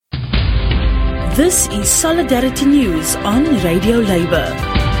This is Solidarity News on Radio Labour.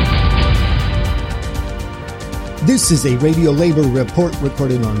 This is a Radio Labour report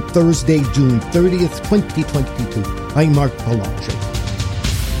recorded on Thursday, June 30th, 2022. I'm Mark Boulanger.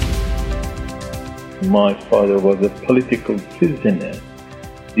 My father was a political prisoner,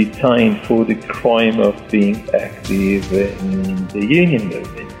 detained for the crime of being active in the union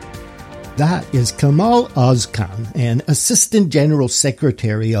movement. That is Kemal Özkan, an Assistant General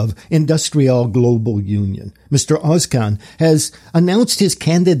Secretary of Industrial Global Union. Mr. Özkan has announced his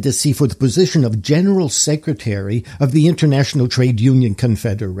candidacy for the position of General Secretary of the International Trade Union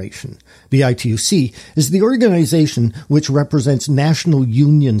Confederation. The ITUC is the organization which represents national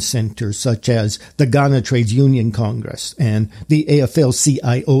union centers such as the Ghana Trades Union Congress and the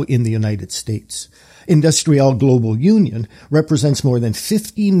AFL-CIO in the United States. Industrial Global Union represents more than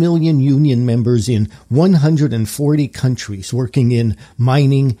 50 million union members in 140 countries working in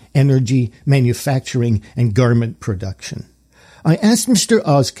mining, energy, manufacturing, and garment production. I asked Mr.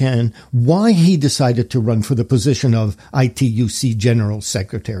 Özkan why he decided to run for the position of ITUC General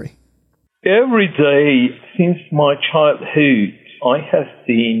Secretary. Every day since my childhood, I have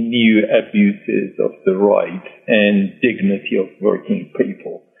seen new abuses of the rights and dignity of working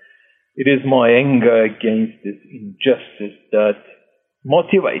people. It is my anger against this injustice that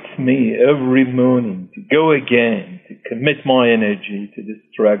motivates me every morning to go again, to commit my energy to the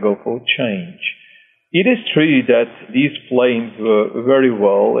struggle for change. It is true that these flames were very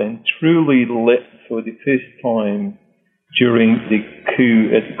well and truly lit for the first time during the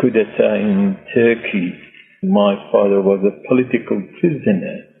coup d'etat in Turkey. My father was a political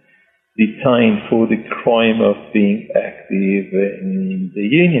prisoner, detained for the crime of being active in the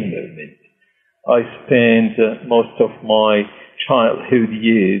union movement. I spent most of my childhood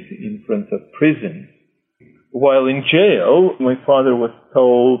years in front of prison. While in jail, my father was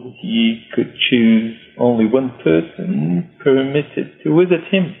told he could choose only one person permitted to visit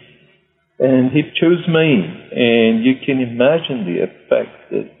him. And he chose me, and you can imagine the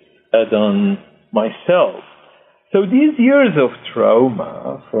effect it had on myself. So these years of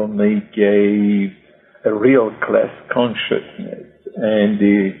trauma for me gave a real class consciousness and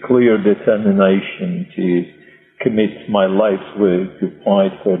the clear determination to commit my life's work to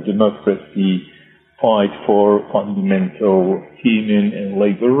fight for democracy, fight for fundamental human and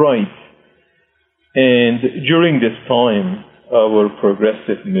labor rights. And during this time, our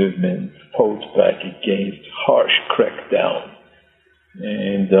progressive movement fought back against harsh crackdown.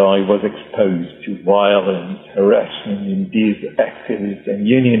 And I was exposed to violence, harassment in these activist and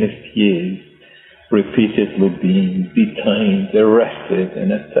unionist years, repeatedly being detained, arrested,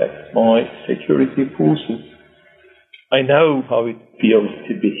 and attacked by security forces. I know how it feels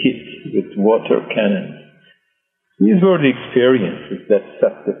to be hit with water cannons. These were the experiences that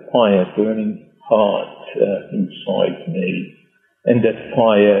set the fire burning hot inside me, and that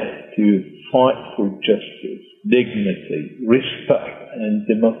fire to fight for justice, dignity, respect, and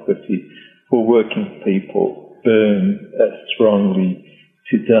democracy for working people burn as strongly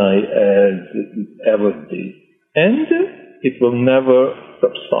today as it ever did. And it will never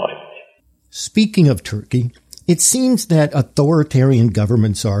subside. Speaking of Turkey, it seems that authoritarian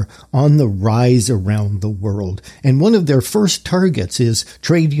governments are on the rise around the world, and one of their first targets is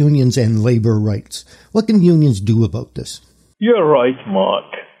trade unions and labor rights. What can unions do about this? You're right, Mark.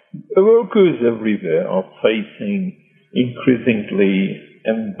 Workers everywhere are facing increasingly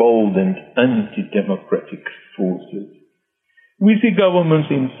emboldened anti-democratic forces. We see governments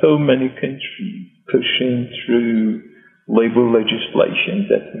in so many countries pushing through labor legislation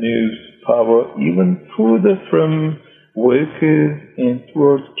that moves power even further from workers and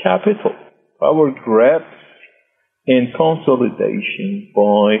towards capital. Power grabs and consolidation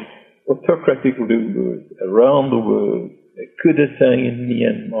by autocratic rulers around the world, a coup d'etat in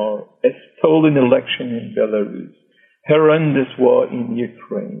Myanmar, a stolen election in Belarus, horrendous war in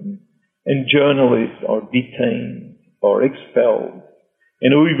Ukraine, and journalists are detained or expelled,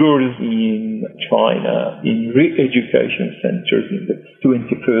 and Uyghurs in China in re-education centers in the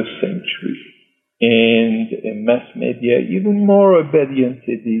 21st century, and mass media even more obedient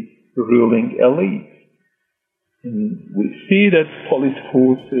to the ruling elite. And we see that police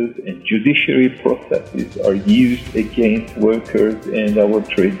forces and judiciary processes are used against workers and our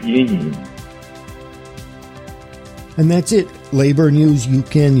trade unions. And that's it. Labor news you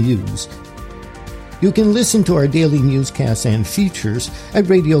can use. You can listen to our daily newscasts and features at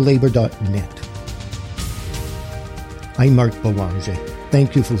radiolabor.net. I'm Mark Boulanger.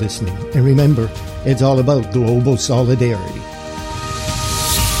 Thank you for listening. And remember, it's all about global solidarity.